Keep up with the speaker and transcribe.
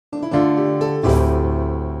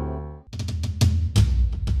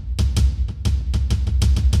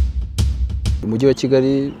umujyi wa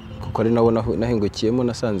Kigali kuko ari nawo nahingukiyemo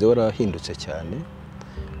nasanze warahindutse cyane,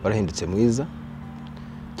 warahindutse mwiza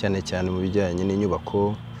cyane cyane mu bijyanye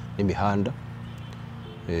n'inyubako n'imihanda.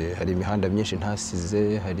 Hari imihanda myinshi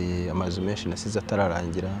ntasize, hari amazu menshi nasize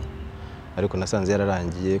atararangira, ariko nasanze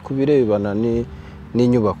yararangiye. Kubirebana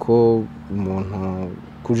n'inyubako umuntu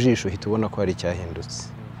kujisho hita ubona ko hari cyahindutse.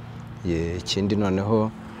 Ikindi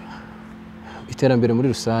noneho iterambere muri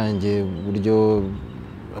rusange, buryo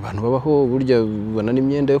abantu babaho, buryo ubona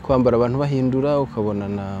n'imyenda yo kwambara abantu bahindura, ukabona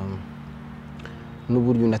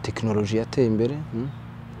n'uburyo na tekinoloji yateye imbere.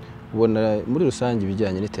 Ubona muri rusange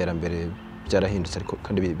ibijyanye n'iterambere byarahindutse, ariko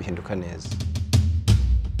kandi bihinduka neza.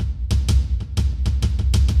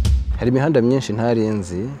 Hari imihanda myinshi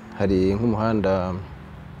ntarinzi, hari nk'umuhanda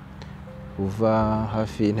uva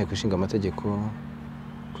hafi y'inteko ishinga amategeko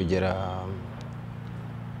kugera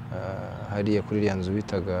hariya kuri iriya nzu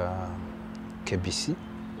bitaga KBC,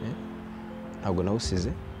 ntabwo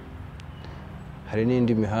nawusize. Hari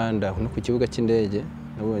n'indi mihanda no ku kibuga cy'indege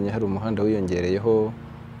nabonye hari umuhanda wiyongereyeho,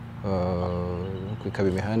 ikaba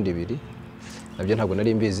imihanda ibiri, nabyo ntabwo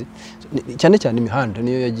nari mbizi. Cyane cyane imihanda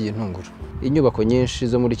niyo yagiye intungura. Inyubako nyinshi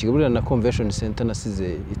zo muri Kigali na Convention Center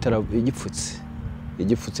nasize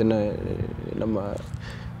igipfutse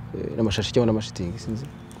n'amashashi cyangwa n'amashitingi sinzi.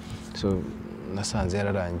 So nasanze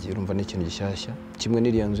yararangiye, urumva ni ikintu gishyashya. Kimwe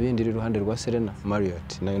n'iriya nzu yindi iri iruhande rwa Serena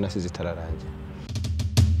Marriott nayo nasize itararangiye.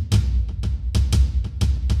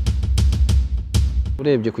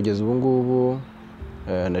 Urebye kugeza ubu ngubu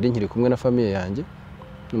nari nkiri kumwe na famiye yanjye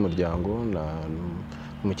n'umuryango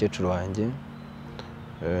n'umukecuru wanjye,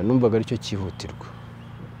 numvaga aricyo cyihutirwa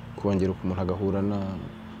kongera umuntu agahura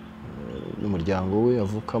n'umuryango we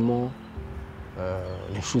avukamo,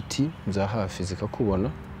 n'inshuti za hafi zikakubona,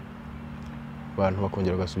 abantu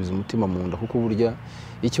bakongera bagasubiza umutima mu nda. Kuko burya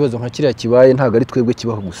ikibazo nka kiriya kibaye ntabwo ari twebwe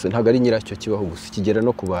kibaho gusa, ntabwo ari nyiracyo kibaho gusa, kigera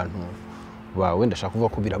no ku bantu bawe. Ndashaka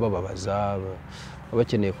kuvuga ko birababaza,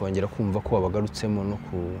 bakeneye kongera kumva ko wabagarutsemo no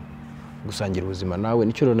gusangira ubuzima nawe.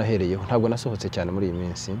 Nicyo rero nahereyeho. Ntabwo nasohotse cyane muri iyi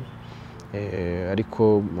minsi,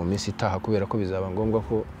 ariko mu minsi itaha kubera ko bizaba ngombwa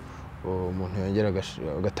ko umuntu yongera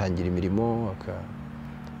agatangira imirimo,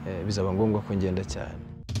 bizaba ngombwa ko ngenda cyane.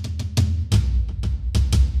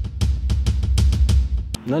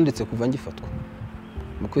 Nanditse kuva ngifatwa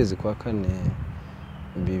mu kwezi kwa 4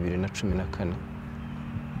 2014.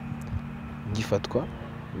 Ngifatwa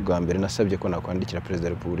bwa mbere nasabye ko nakwandikira Perezida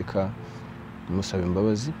wa Repubulika musaba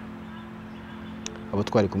imbabazi. Abo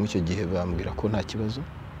twari kumwe icyo gihe bambwira ko nta kibazo,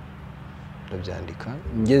 ndabyandika.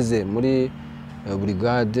 Ngeze muri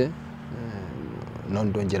brigade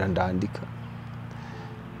ndongera ndandika.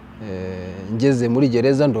 Ngeze muri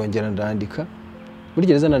gereza ndongera ndandika. Muri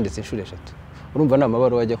gereza nanditse inshuro 3. Urumva na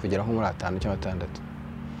amabaro wajya kugera nko muri 5 cyangwa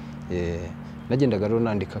 6. Nagendaga rero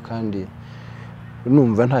nandika, kandi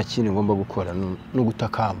numva nta kintu ngomba gukora no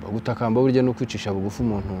gutakamba burya no kwicisha bugufi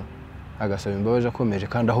umuntu agasaba imbabazi akomeje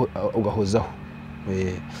kandi aho ugahozaho.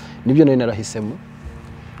 Nibyo nari narahisemo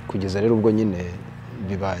kugeza rero ubwo nyine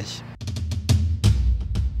bibaye.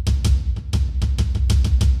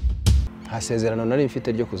 Hasezerano nari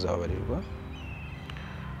mfite ryo kuzababarirwa,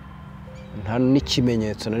 nta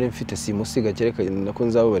n'ikimenyetso nari mfite simusiga cyerekana ko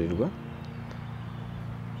nzababarirwa,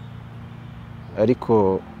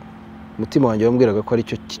 ariko umutima wanjye wambwiraga ko ari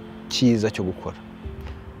cyo cyiza cyo gukora,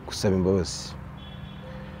 gusaba imbabazi.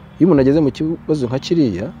 Iyo umuntu ageze mu kibazo nka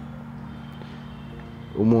kiriya,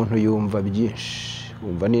 umuntu yumva byinshi,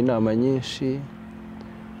 wumva n'inama nyinshi,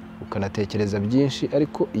 ukanatekereza byinshi,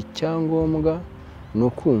 ariko icyangombwa ni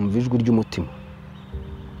ukumva ijwi ry'umutima.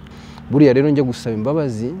 Buriya rero njye gusaba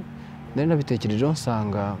imbabazi nari nabitekerejeho,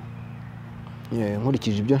 nsanga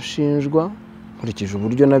nkurikije ibyo nshinjwa, nkurikije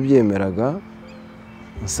uburyo nabyemeraga,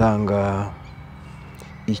 nsanga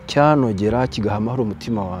icyanogera kigaha amahoro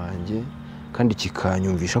umutima wanjye kandi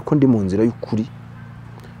kikanyumvisha ko ndi mu nzira y'ukuri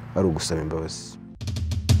ari ugusaba imbabazi.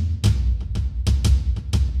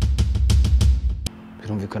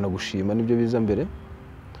 Birumvikana gushima nibyo biza mbere,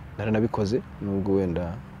 naranabikoze nubwo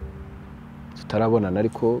wenda tutarabonana,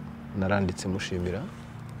 ariko naranditse mushimira.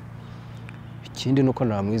 Ikindi nuko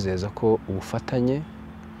namwizeza ko ubufatanye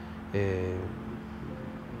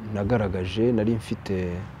nagaragaje nari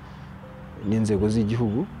mfite n'inzego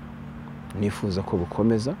z'igihugu nifuza ko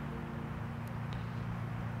bukomeza,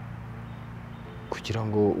 kugira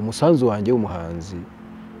ngo umusanzu wanjye w'umuhanzi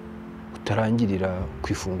utarangirira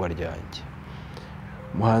ku ifungwa ryanjye.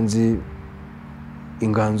 Umuhanzi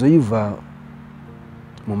inganzo yiva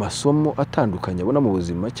mu masomo atandukanye abona mu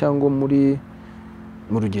buzima cyangwa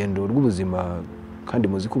mu rugendo rw'ubuzima, kandi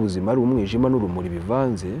muzi ko ubuzima ari umwijima n'urumuri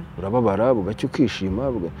bivanze, urababara bugacyo ukishima,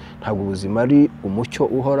 ntabwo ubuzima ari umucyo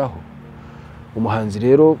uhoraho. umuhanzi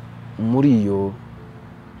rero muri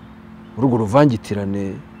urwo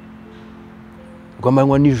ruvangitirane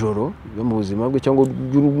rw'amanywa nijoro yo mu buzima bwe cyangwa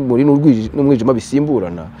urumuri n'umwijima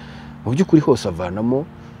bisimburana, mu by'ukuri hose avanamo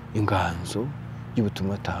inganzo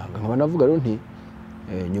y'ubutumwa atanga. Nkaba navuga rero nti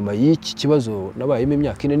nyuma y'iki kibazo nabayemo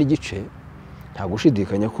imyaka 4 n'igice, nta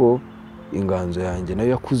gushidikanya ko inganzo yanjye nayo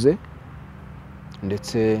yakuze,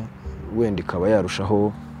 ndetse wenda ikaba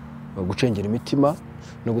yarushaho gucengera imitima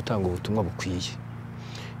no gutanga ubutumwa bukwiye.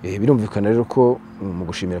 Birumvikana rero ko mu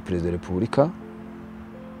gushimira Perezida wa Repubulika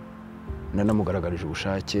nanamugaragarije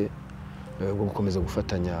ubushake bwo gukomeza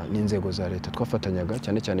gufatanya n'inzego za leta twafatanyaga,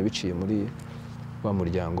 cyane cyane biciye muri wa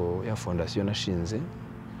muryango ya fondasiyo nashinze,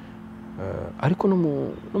 ariko no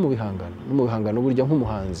mu bihangano burya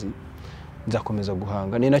nk'umuhanzi nzakomeza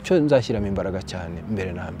guhanga, ni nacyo nzashyiramo imbaraga cyane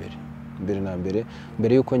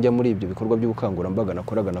mbere yuko njya muri ibyo bikorwa by'ubukangurambaga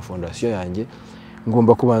nakoraga na fondasiyo yanjye.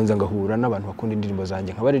 Ngomba kubanza ngahura n'abantu bakunda indirimbo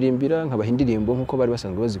zanjye, nkabaririmbira, nkabaha indirimbo nk'uko bari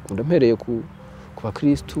basanzwe bazikunda, mpereye ku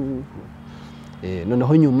bakristu.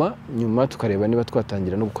 Noneho nyuma tukareba niba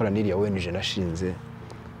twatangira no gukora n'iriya ONG nashinze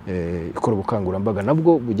ikora ubukangurambaga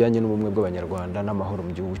nabwo bujyanye n'ubumwe bw'Abanyarwanda n'amahoro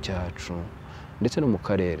mu gihugu cyacu ndetse no mu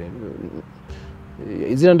karere.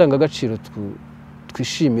 Izina ndangagaciro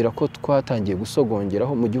twishimira ko twatangiye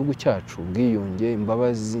gusogongeraho mu gihugu cyacu: ubwiyunge,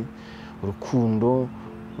 imbabazi, urukundo,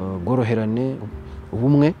 ubworoherane,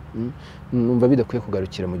 ubumwe. Numva bidakwiye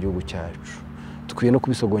kugarukira mu gihugu cyacu, dukwiye no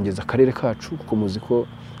kubisogongeza akarere kacu, kuko muzi ko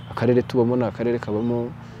akarere tubamo ni akarere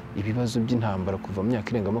kabamo ibibazo by'intambara kuva mu myaka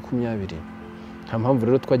irenga 20. Nta mpamvu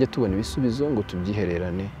rero twajya tubona ibisubizo ngo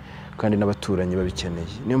tubyihererane kandi n'abaturanyi babikeneye.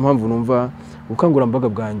 Niyo mpamvu numva ubukangurambaga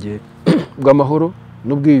bwanjye bw'amahoro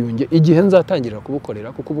n'ubwiyunge igihe nzatangirira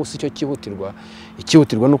kubukorera, kuko ubu si cyo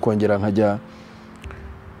ikihutirwa no kongera nkajya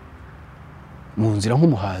mu nzira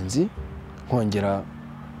nk'umuhanzi, nkongera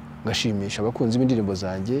ngashimisha abakunzi b'indirimbo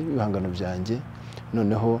zanjye, ibihangano byanjye.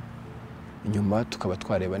 Noneho nyuma tukaba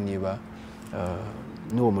twareba niba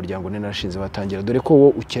n'uwo muryango narashinze batangira, dore ko wo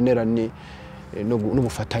ukenera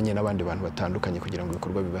n'ubufatanye n'abandi bantu batandukanye kugira ngo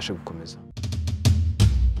ibikorwa bibashe gukomeza.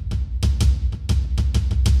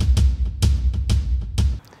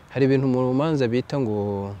 Hari ibintu mu manza bita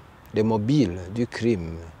ngo le mobile du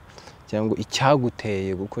crime, cyangwa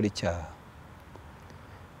icyaguteye gukora icyaha.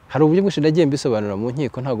 Hari uburyo bwinshi nagiye mbisobanura mu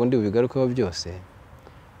nkiko, ntabwo ndi bubigarukeho byose,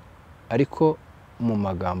 ariko mu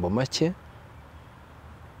magambo make,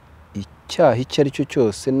 icyaha icyo ari cyo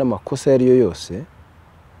cyose n'amakosa yari yo yose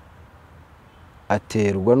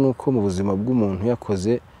aterwa nuko mu buzima bw'umuntu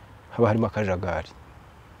yakoze haba harimo akajagari.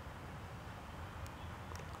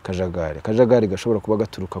 Akajagari gashobora kuba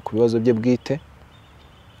gaturuka ku bibazo bye bwite,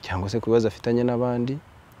 cyangwa se ku bibazo afitanye n'abandi,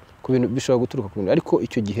 ku bintu bishobora guturuka ku bintu, ariko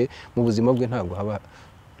icyo gihe mu buzima bwe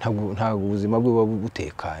ntabwo ubuzima bwe buba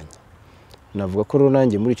butekanye. Navuga ko rero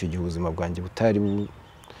nanjye muri icyo gihe ubuzima bwanjye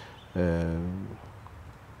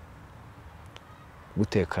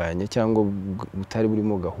butekanye cyangwa butari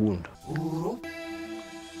burimo gahunda.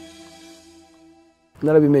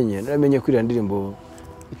 Narabimenye ko iriya ndirimbo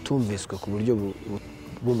itumviswe ku buryo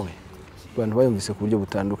bumwe, abantu bayumvise ku buryo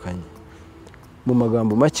butandukanye. Mu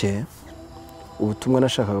magambo make, ubutumwa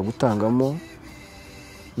nashakaga gutangamo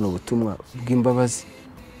ni ubutumwa bw'imbabazi,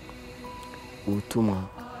 ubutumwa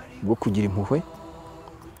bwo kugira impuhwe,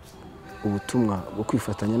 ubutumwa bwo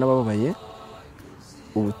kwifatanya n'abababaye,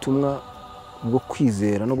 ubutumwa bwo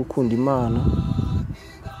kwizera no gukunda Imana,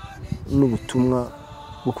 n'ubutumwa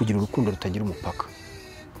bwo kugira urukundo rutagira umupaka.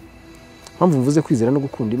 Impamvu mvuze kwizera no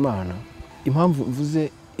gukunda Imana, impamvu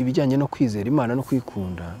mvuze ibijyanye no kwizera Imana no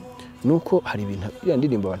kwikunda, nuko hari ibintu iriya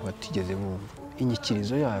ndirimbo abantu batigeze bumva.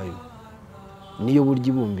 Inyikirizo yayo niyo burya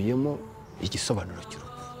ibumbiyemo igisobanuro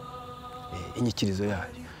cy'urupfu. Inyikirizo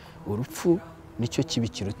yayo, urupfu nicyo kibi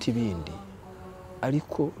kiruta ibindi,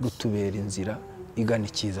 ariko rutubera inzira igana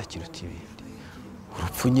icyiza kiruta ibindi.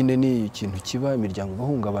 Urupfu nyine ni ikintu kiba, imiryango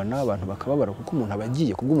igahungabana, abantu bakababara kuko umuntu aba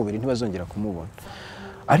agiye, kubw'umubiri ntibazongera kumubona.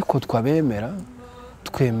 Ariko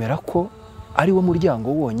twemera ko ari wo muryango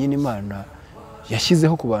wonyine Imana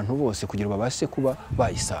yashyizeho ku bantu bose kugira ngo babashe kuba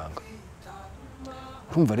bayisanga.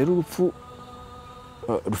 Urumva rero urupfu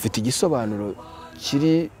rufite igisobanuro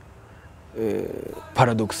kiri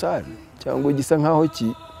paradoxal, cyangwa gisa nkaho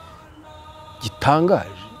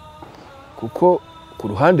gitangaje, kuko ku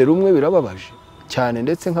ruhande rumwe birababaje cyane,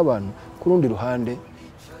 ndetse nk'abantu ku rundi ruhande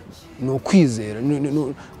ni ukwizera,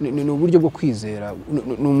 ni uburyo bwo kwizera,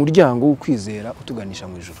 ni umuryango wo kwizera utuganisha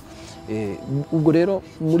mu ijuru. Ubwo rero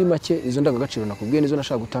muri make izo ndangagaciro nakubwiye nizo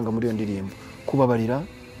nashaka gutanga muri iyo ndirimbo: kubabarira,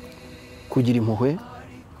 kugira impuhwe,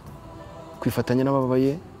 kwifatanya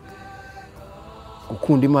n'abababaye,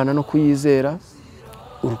 gukunda Imana no kuyizera,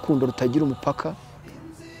 urukundo rutagira umupaka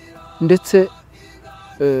ndetse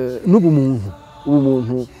n'ubumuntu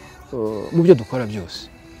mu byo dukora byose.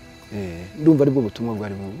 Ndumva ari bwo butumwa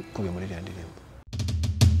bwari bukubiye muri iriya ndirimbo.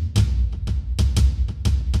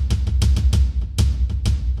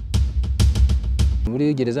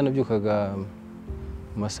 Muri gereza nabyukaga mu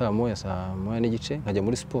masaa moya, saa moya n'igice, nkajya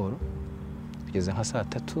muri siporo kugeza nka saa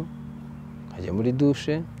 3, nkajya muri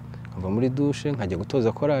dushe, nkava muri dushe nkajya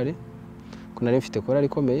gutoza korali, ko nari mfite korali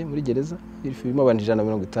ikomeye muri gereza irimo abantu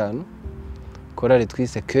 150, korali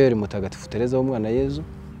twise Cœur Mutagatifu Tereza w'Umwana Yezu,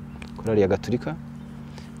 korali ya Gatolika.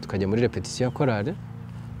 Tukajya muri repetition ya korali,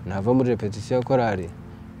 nava muri repetition ya korali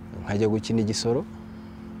nkajya gukina igisoro,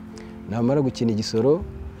 namara gukina igisoro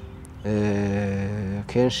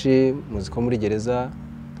kenshi muziko muri gereza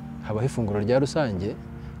habaho ifunguro rya rusange,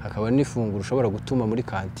 hakaba n'ifunguro ushobora gutuma muri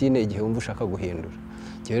kantine igihe wumva ushaka guhindura.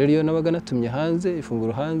 Rero iyo nabaga natumye hanze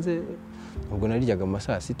ifunguro hanze, ubwo nariryaga mu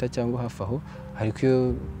saa 6 cyangwa hafi aho, ariko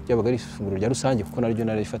iyo yabaga ari ifunguro rya rusange kuko naryo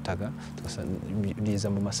narifataga riza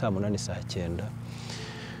mu masaa 8 saa 9.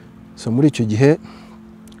 So muri icyo gihe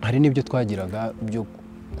hari n'ibyo twagiraga byo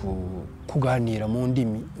kuganira mu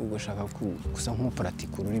ndimi, ugashaka gusa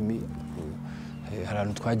nk'umuparatika ururimi. Hari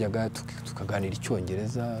abantu twajyaga tukaganira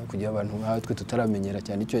Icyongereza kugira abantu nkatwe tutaramenyera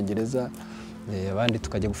cyane Icyongereza, abandi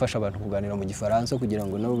tukajya gufasha abantu kuganira mu Gifaransa kugira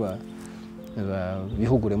ngo nabo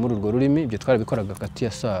bihugure muri urwo rurimi. Ibyo twarabikoraga hagati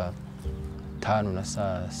ya saa 5 na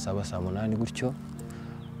saa 7 saa 8 gutyo.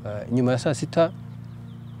 Nyuma ya saa 6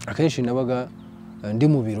 akenshi nabaga ndi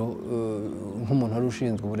mu biro nk'umuntu wari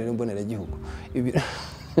ushinzwe uburere mboneragihugu.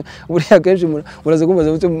 Buriya akenshi muraza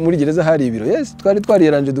kumbaza muri gereza hari ibiro. Yes, twari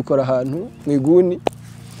twariyaranje dukora ahantu mu iguni,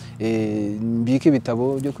 mbike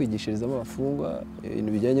ibitabo byo kwigishirizamo abafungwa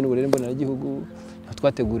ibintu bijyanye n'uburere mboneragihugu.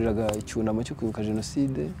 Twateguriraga icyunamo cyo kwibuka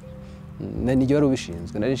jenoside, nijye wari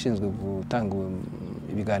ubishinzwe. Nari nshinzwe gutanga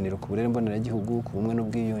ibiganiro ku burere mboneragihugu, ku bumwe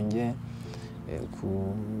n'ubwiyunge,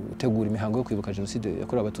 gutegura imihango yo kwibuka jenoside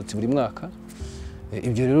yakorewe Abatutsi buri mwaka.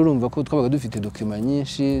 Ibyo rero urumva ko twabaga dufite dokima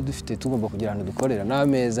nyinshi, tugomba kugira ahantu dukorera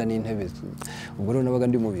n'ameza n'intebe. Ubwo rero nabaga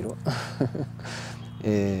ndi mu biro.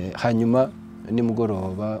 Hanyuma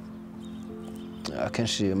nimugoroba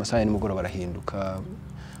akenshi amasaha ya nimugoroba arahinduka,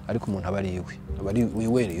 ariko umuntu aba ari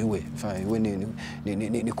iwe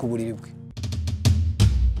ni ku buriri bwe.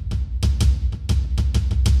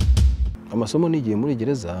 Amasomo nigiye muri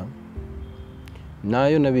gereza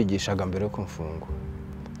nayo nabigishaga mbere ko mfungwa.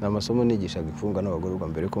 Amasomo nigishaga imfungwa n'abagororwa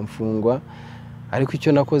mbere ko mfungwa, ariko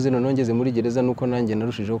icyo nakoze nongeze muri gereza nuko nanjye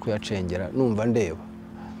narushijeho kuyacengera numva ndeba.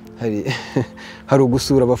 Hari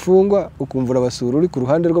ugusura abafungwa, ukumvura abasura uri ku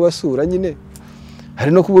ruhande rw'abasura nyine.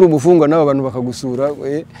 Hari no kubura umufungwa n'aba bantu bakagusura,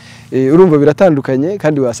 urumva biratandukanye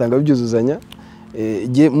kandi wasanga byuzuzanya.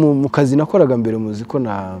 Mu kazi nakoraga mbere muziko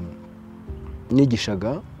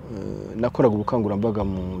nigishaga, nakoraga ubukangurambaga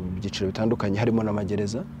mu byiciro bitandukanye harimo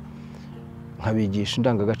n'amagereza, nkabigisha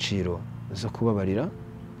indangagaciro zo kubabarira,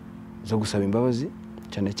 zo gusaba imbabazi,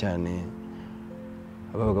 cyane cyane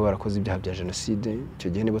ababaga barakoze ibyaha bya jenoside. Icyo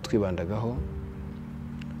gihe nibo twibandagaho,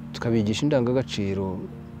 tukabigisha indangagaciro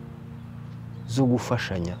zo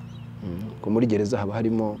gufashanya. Muri gereza haba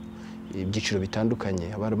harimo ibyiciro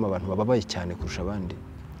bitandukanye, haba harimo abantu bababaye cyane kurusha abandi.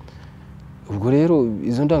 Ubwo rero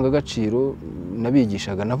izo ndangagaciro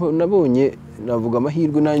nabigishaga, nabonye navuga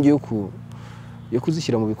amahirwe nanjye yo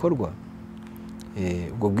kuzishyira mu bikorwa.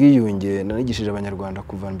 Ubwo bwiyunge nanigishije abanyarwanda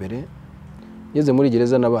kuva mbere. Ngeze muri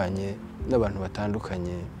gereza nabanye n'abantu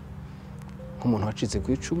batandukanye, nk'umuntu wacitse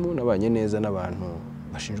ku icumu, nabanye neza n'abantu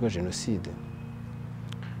bashinjwa jenoside.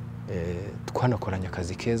 Twanakoranye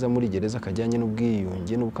akazi keza muri gereza kajyanye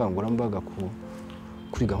n'ubwiyunge n'ubukangurambaga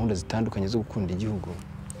kuri gahunda zitandukanye zo gukunda igihugu.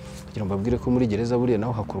 Kugira ngo mbabwire ko muri gereza buriya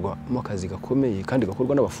naho hakorwamo akazi gakomeye kandi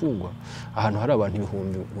gakorwa n'abafungwa. Ahantu hari abantu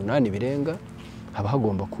 8,000 birenga, haba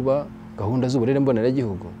hagomba kuba gahunda z'uburere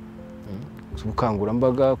mboneragihugu,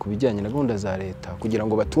 ubukangurambaga ku bijyanye na gahunda za leta, kugira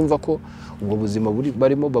ngo batumva ko ubwo buzima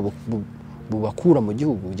barimo bubakura mu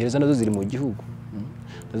gihugu. Gereza nazo ziri mu gihugu,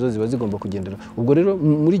 nazo ziba zigomba kugendera. Ubwo rero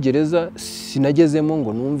muri gereza sinagezemo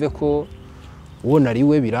ngo numve ko uwo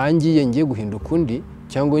nariwe birangiye ngiye guhinduka undi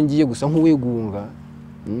cyangwa ngiye gusa nk'uwigunga.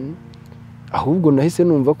 Ahubwo nahise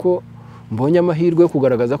numva ko mbonye amahirwe yo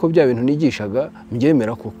kugaragaza ko bya bintu nigishaga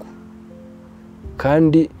mbyemera koko,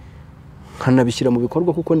 kandi nkanabishyira mu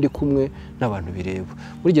bikorwa kuko ndi kumwe n'abantu bireba.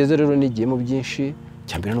 Muri gereza rero nigiyemo byinshi.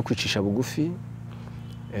 Cyambere no kwicisha bugufi,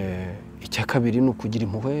 icya kabiri no kugira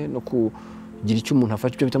impuhwe, no kugira icyo umuntu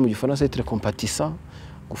afasha, ibyo bita mu Gifaransa être compatissant,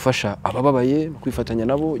 gufasha abababaye no kwifatanya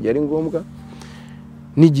nabo yari ngombwa.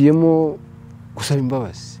 Nigiyemo gusaba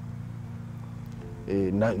imbabazi,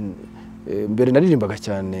 mbere naririmbaga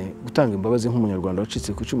cyane gutanga imbabazi nk'umunyarwanda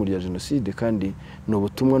wacitse ku icumu rya jenoside, kandi ni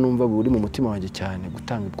ubutumwa numva buri mu mutima wanjye cyane,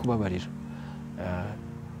 gutanga kubabarira.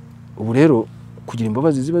 Ubu rero kugira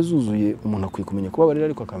imbabazi ziba zuzuye, umuntu akwiye kumenya kubabarira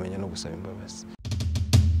ariko akamenya no gusaba imbabazi.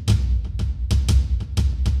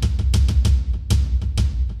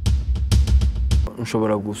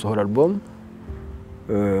 Nshobora gusohora album,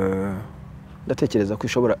 ndatekereza ko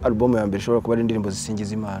album ya mbere ishobora kuba ari indirimbo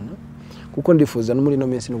zisingiza Imana, kuko ndifuza no muri no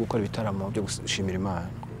minsi no gukora ibitaramo byo gushimira Imana.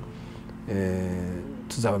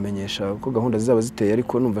 Tuzabamenyesha ko gahunda zizaba ziteye,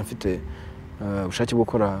 ariko numva mfite ubushake bwo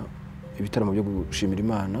gukora ibitaramo byo gushimira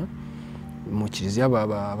Imana mu kiliziya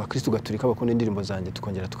abakristo gatolika bakunda indirimbo zanjye,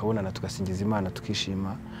 tukongera tukabonana tugasingiza Imana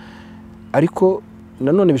tukishima. Ariko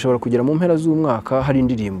nanone bishobora kugera mu mpera z'umwaka hari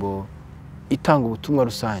indirimbo itanga ubutumwa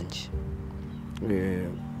rusange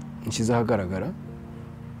nshyize ahagaragara,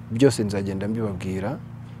 byose nzagenda mbibabwira,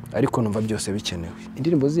 ariko numva byose bikenewe.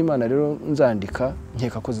 Indirimbo z'Imana rero nzandika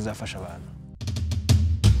nkeka ko zizafasha abantu.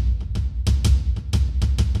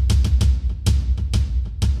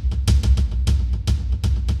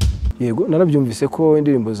 Yego, narabyumvise ko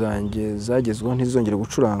indirimbo zanjye zagezweho ntizongere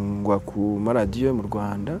gucurangwa ku maradiyo mu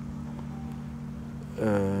Rwanda.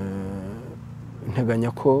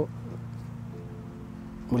 Nteganya ko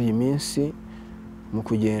muri iyi minsi mu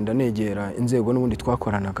kugenda negera inzego n'ubundi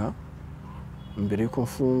twakoranaga mbere yuko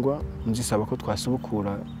mfungwa, nzisaba ko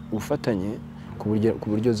twasubukura ubufatanye ku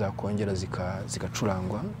buryo zakongera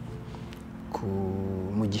zigacurangwa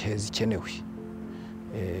mu gihe zikenewe,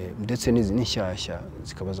 ndetse n'izi nishyashya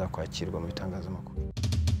zikaba zakwakirwa mu bitangazamakuru.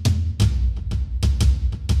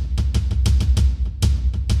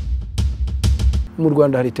 Mu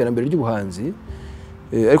Rwanda hari iterambere ry'ubuhanzi,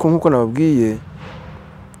 ariko nk'uko nababwiye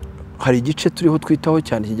hari igice turiho twitaho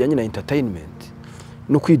cyane kijyanye na entertainment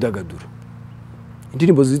no kwidagadura.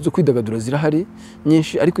 Indirimbo zo kwidagadura zirahari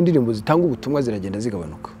nyinshi, ariko indirimbo zitanga ubutumwa ziragenda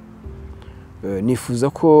zigabanuka. Nifuza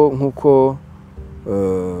ko nk'uko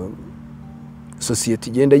sosiyete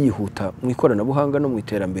igenda yihuta mu ikoranabuhanga no mu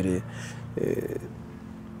iterambere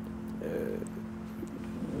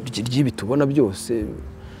ry'ibi tubona byose,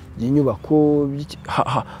 ry'inyubako,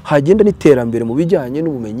 hagenda n'iterambere mu bijyanye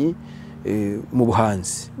n'ubumenyi mu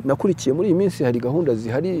buhanzi. Nakurikiye muri iyi minsi hari gahunda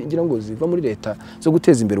zihari ngira ngo ziva muri leta zo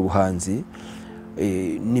guteza imbere ubuhanzi.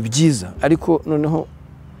 Ni byiza, ariko noneho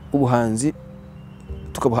ubuhanzi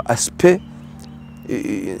tukabuha aspect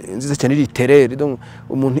nziza cyane literaire. Donc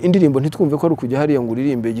umuntu indirimbo ntitwumve ko ari ukujya hariya ngo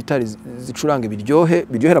uririmbe gitari zicuranga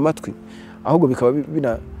biryohera amatwi, ahubwo bikaba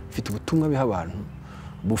binafite ubutumwa biha abantu,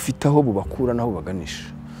 bufite aho bubakura naho baganisha.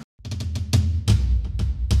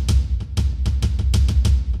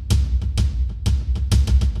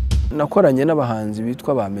 Nakoranye n'abahanzi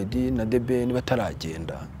bitwa ba Meddy na Deben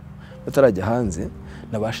batarajya hanze,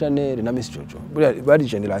 na ba Chanel na Miss Jojo. Bari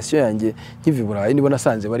generation yanjye nkivi Burayi, nibo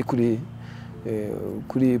nasanze bari kuri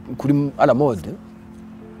ala mode.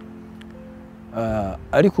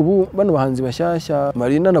 Ariko ubu bano bahanzi bashyashya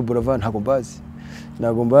Marina na Buravan ntago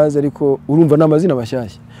mbazi, ariko urumva n'amazina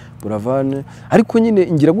bashyashya Buravan. Ariko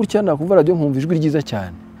nyine ngira gutya nakumva radio nkumva ijwi ryiza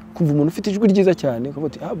cyane, kumva umuntu ufite ijwi ryiza cyane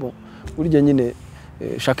ukavuga ati bon, burya nyine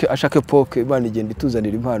chaque époque Imana igenda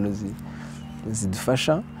ituzanira impano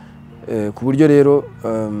zidufasha. Ku buryo rero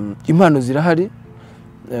impano zirahari,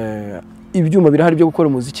 ibyuma birahari byo gukora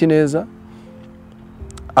umuziki neza,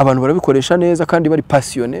 abantu barabikoresha neza kandi bari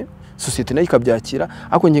passionné, societe nayo ikabyakira.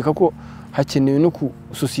 Ariko nkeka ko hakenewe no ku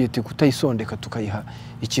societe kutayisondeka, tukayiha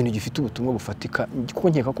ikintu gifite ubutumwa bufatika, kuko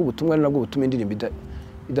nkeka ko ubutumwa ari nabwo butuma indirimbo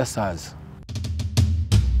idasaza.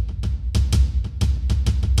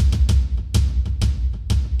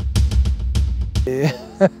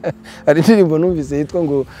 Hari indirimbo numvise yitwa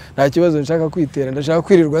ngo nta kibazo nshaka kwitera, ndashaka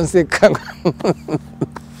kwirirwa nseka.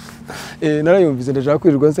 Narayumvise ndashaka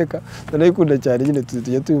kwirirwa nseka, ndanayikunda cyane. Nyine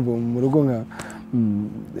tujya tuyumva mu rugo nka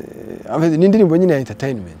ni indirimbo nyine ya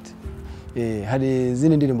entertainment. Hari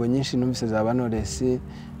izindi ndirimbo nyinshi numvise za Knowless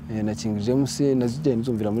na King James, nazijya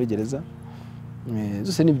nzumvira muri gereza.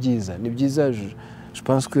 Zose ni byiza. Je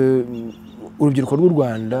pense que urubyiruko rw'u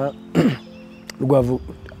Rwanda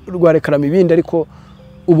rwarekarama ibindi, ariko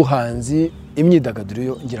ubuhanzi, imyidagaduro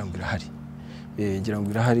yo ngira ngo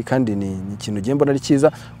irahari, kandi ni ikintu giye mbona ari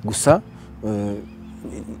cyiza. Gusa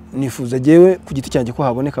nifuza jewe ku giti cyanjye ko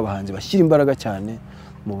haboneka abahanzi bashyira imbaraga cyane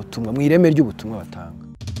mu butumwa, mu ireme ry'ubutumwa batanga.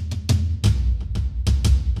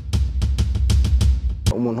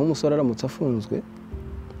 Umuntu w'umusore aramutse afunzwe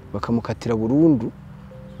bakamukatira burundu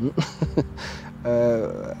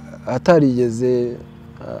atarigeze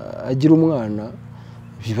agira umwana,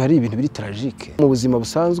 biba ari ibintu biri tragique. Mu buzima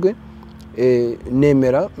busanzwe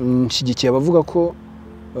nemera, nshigikiye abavuga ko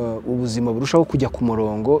ubuzima burushaho kujya ku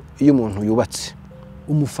murongo iyo umuntu yubatse.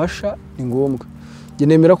 Umufasha ni ngombwa.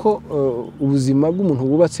 Nemera ko ubuzima bw'umuntu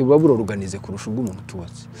wubatse buba buroruganize kurusha ubw'umuntu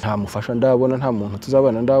utubatse. Nta mufasha ndabona, nta muntu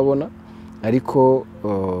tuzabana ndabona, ariko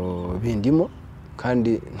bindimo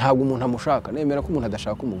kandi ntabwo umuntu amushaka. Nemera ko umuntu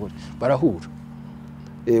adashaka umugore, barahura.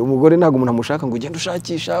 Umugore ntabwo umuntu amushaka ngo ugende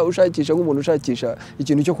ushakisha nk'umuntu ushakisha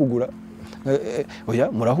ikintu cyo kugura. Oya,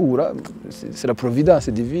 murahura, c'est la providence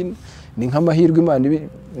divine, ni nk'amahirwe Imana.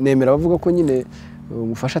 Nemera bavuga ko nyine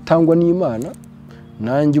umufasha atangwa n'Imana.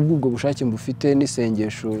 Nanjye ubwo bushake mbufite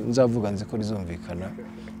n'isengesho nzavuga nzi ko rizumvikana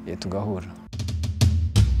tugahura.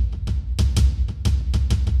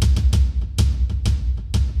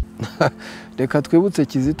 Reka twibutse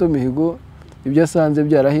Kizito Mihigo ibyo asanze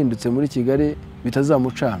byarahindutse muri Kigali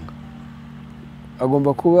bitazamucanga.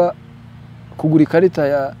 Agomba kuba kugura ikarita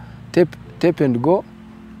ya tap and go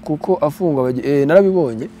kuko afungwa.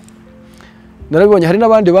 Narabibonye hari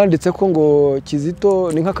n'abandi banditse ko ngo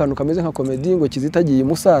Kizito ni nk'akantu kameze nka komedi, ngo Kizito agiye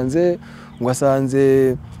Musanze ngo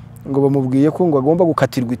asanze ngo bamubwiye ko ngo agomba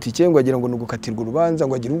gukatirwa itike, ngo agira ngo ni ugukatirwa urubanza,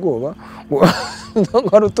 ngo agira ubwoba.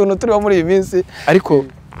 Hari utuntu turiho muri iyi minsi, ariko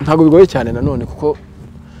ntabwo bigoye cyane nanone kuko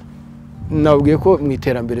nabwiye ko mu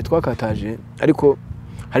iterambere twakataje, ariko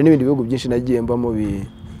hari n'ibindi bihugu byinshi nagiye mbamo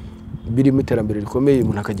biri mu iterambere rikomeye,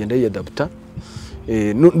 umuntu akagenda yiyadapta.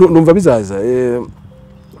 Numva bizaza.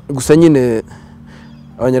 Gusa nyine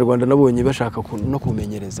abanyarwanda nabonye bashaka no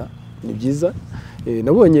kumenyereza, ni byiza.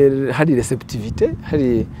 Nabonye hari receptivité,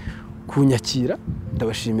 hari kunyakira,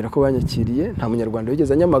 ndabashimira ko banyakiriye. Nta munyarwanda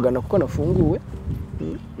wigeze anyamagana kuko nafunguwe,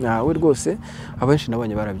 nawe rwose abenshi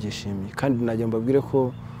nabonye barabyishimiye. Kandi najya mbabwire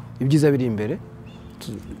ko ibyiza biri imbere,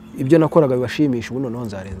 ibyo nakoraga bibashimisha, ubu noneho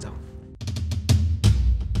nzarenzaho.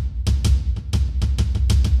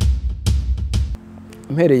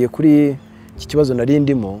 Mpereye kuri iki kibazo nari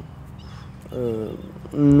ndimo,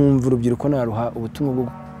 numva urubyiruko naruha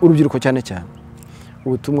ubutumwa urubyiruko cyane cyane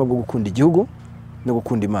ubutumwa bwo gukunda igihugu no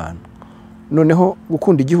gukunda Imana. Noneho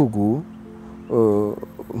gukunda igihugu,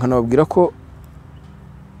 nkanababwira ko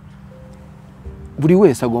buri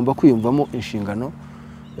wese agomba kwiyumvamo inshingano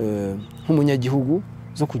nk'umunyagihugu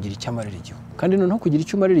zo kugira icyo amarira igihugu. Kandi noneho kugira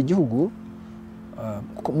icyo umarira igihugu,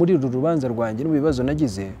 muri uru rubanza rwanjye n'ibibazo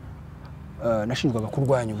nagize, nashinjwaga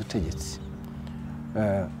kurwanya ubutegetsi.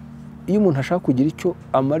 Iyo umuntu ashaka kugira icyo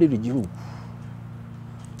amarira igihugu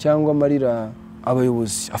cyangwa amarira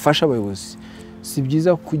abayobozi, afasha abayobozi,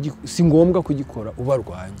 si ngombwa kugikora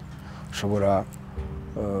ubarwanya. Ushobora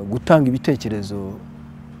gutanga ibitekerezo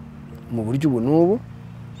mu buryo ubu n'ubu.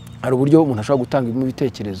 Hari uburyo umuntu ashobora gutanga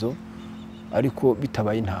ibitekerezo ariko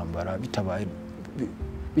bitabaye intambara,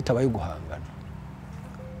 bitabaye guhangana.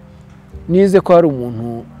 Nize ko hari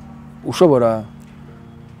umuntu ushobora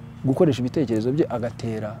gukoresha ibitekerezo bye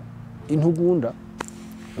agatera intugunda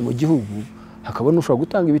mu gihugu, hakaba n'ushobora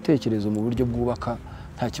gutanga ibitekerezo mu buryo bwubaka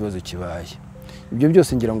nta kibazo kibaye. Ibyo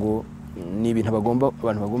byose ngira ngo ni ibintu abantu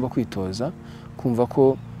bagomba kwitoza, kumva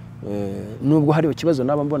ko nubwo hari ikibazo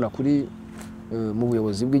naba mbona kuri mu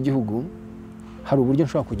buyobozi bw'igihugu, hari uburyo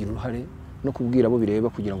nshobora kugira uruhare no kubwira abo bireba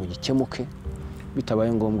kugira ngo gikemuke,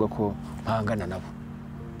 bitabaye ngombwa ko mpangana nabo.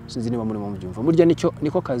 Sinzi niba muri mu byumva. Burya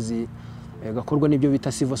niko kazi gakorwa n'ibyo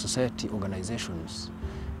bita civil society organizations,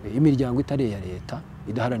 imiryango itari iya leta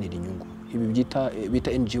idaharanira inyungu. Ibi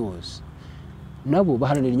bita NGOs, nabo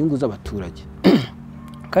baharanira inyungu z'abaturage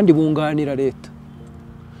kandi bunganira leta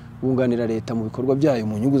mu bikorwa byayo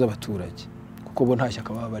mu nyungu z'abaturage, kuko bo nta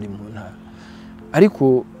shyaka baba bari mu ntara.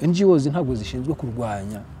 Ariko NGOs ntabwo zishinzwe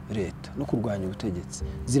kurwanya leta no kurwanya ubutegetsi,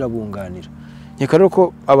 zirabunganira. Nkeka rero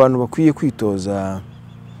ko abantu bakwiye kwitoza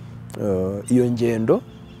iyo ngendo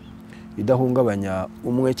idahungabanya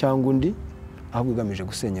umwe cyangwa undi, ahubwo igamije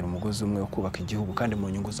gusenyera umugozi umwe wo kubaka igihugu kandi mu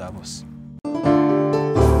nyungu za bose.